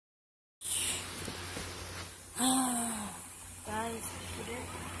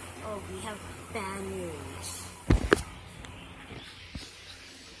bad news.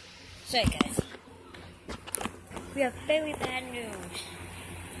 Sorry guys, we have very bad news.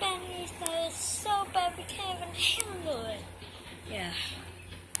 Bad news that is so bad we can't even handle it. Yeah,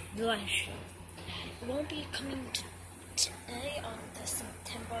 the live show. It won't be coming today on the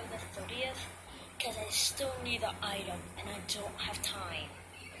September the 30th because I still need the item and I don't have time.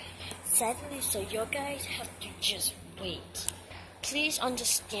 Sadly, so you guys have to just wait. Please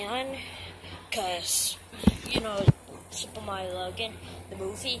understand, because, you know, Super Mario Logan, the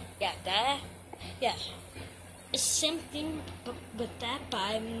movie, yeah. It's the same thing with that, but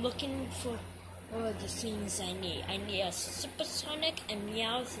I'm looking for all the things I need. I need a Supersonic and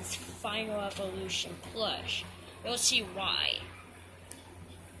Meowth's Final Evolution plush. You'll see why.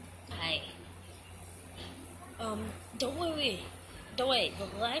 Don't worry, the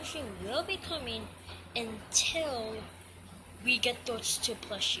live stream will be coming until we get those two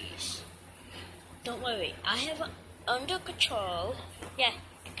plushies. Don't worry, I have it under control. Yeah,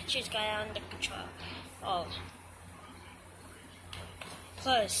 Pikachu's got it under control. Oh.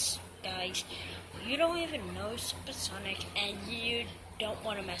 Plus, guys, you don't even know Supersonic and you don't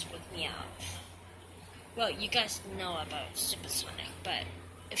want to mess with Meowth. Well, you guys know about Supersonic, but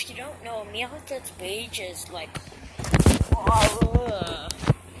if you don't know, Meowth's rage is like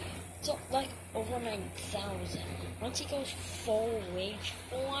so like over 9,000. Once he goes full rage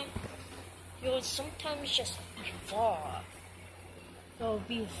form, you'll sometimes just evolve. There'll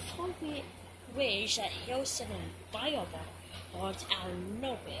be full rage that he'll send in fireball out of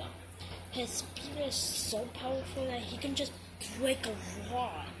nowhere. His speed is so powerful that he can just break a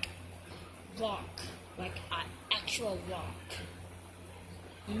rock, like an actual rock.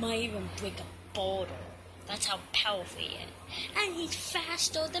 He might even break a boulder. That's how powerful he is. And he's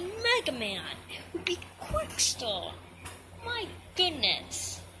faster than Mega Man, who beat Quickstar. My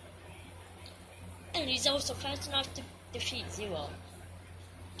goodness. And he's also fast enough to defeat Zero.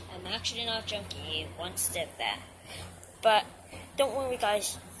 I'm actually not joking, he once did that. But don't worry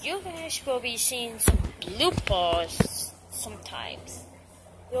guys, you guys will be seeing some bloopers sometimes.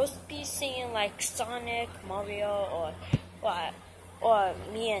 You'll be seeing like Sonic, Mario, or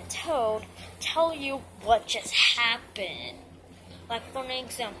me and Toad tell you what just happened. Like for an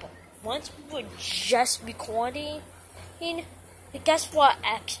example, once we were just recording, guess what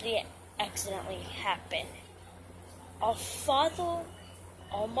actually accidentally happened? Our father,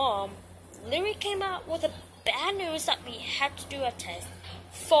 our mom, literally came out with a bad news that we had to do a test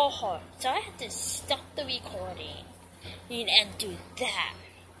for her. So I had to stop the recording and do that.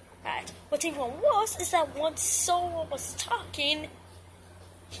 Right. What's even worse is that once Sora was talking,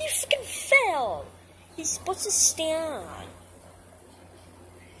 he freaking fell. He's supposed to stand.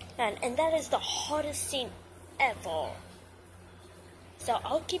 And that is the hardest thing ever. So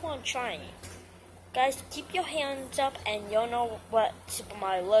I'll keep on trying. Guys, keep your hands up and you'll know what Super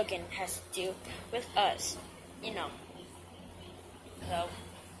Mario Logan has to do with us. You know. So,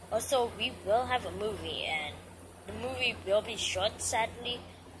 also we will have a movie and the movie will be short sadly,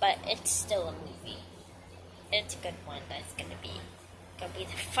 but it's still a movie. It's a good one that's gonna be the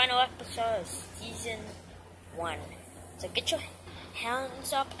final episode of season 1. So get your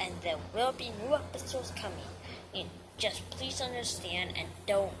hands up and there will be new episodes coming. And just please understand and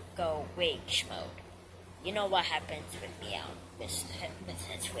don't go rage mode. You know what happens with Meow with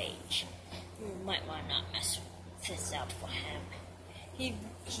his rage. You might want to not mess this up for him.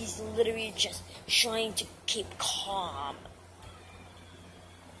 He's literally just trying to keep calm.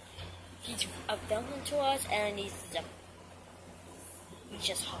 He's a villain to us and he's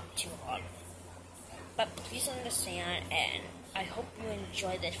just hot too hard. But please understand and I hope you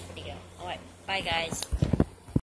enjoy this video. Alright, bye guys.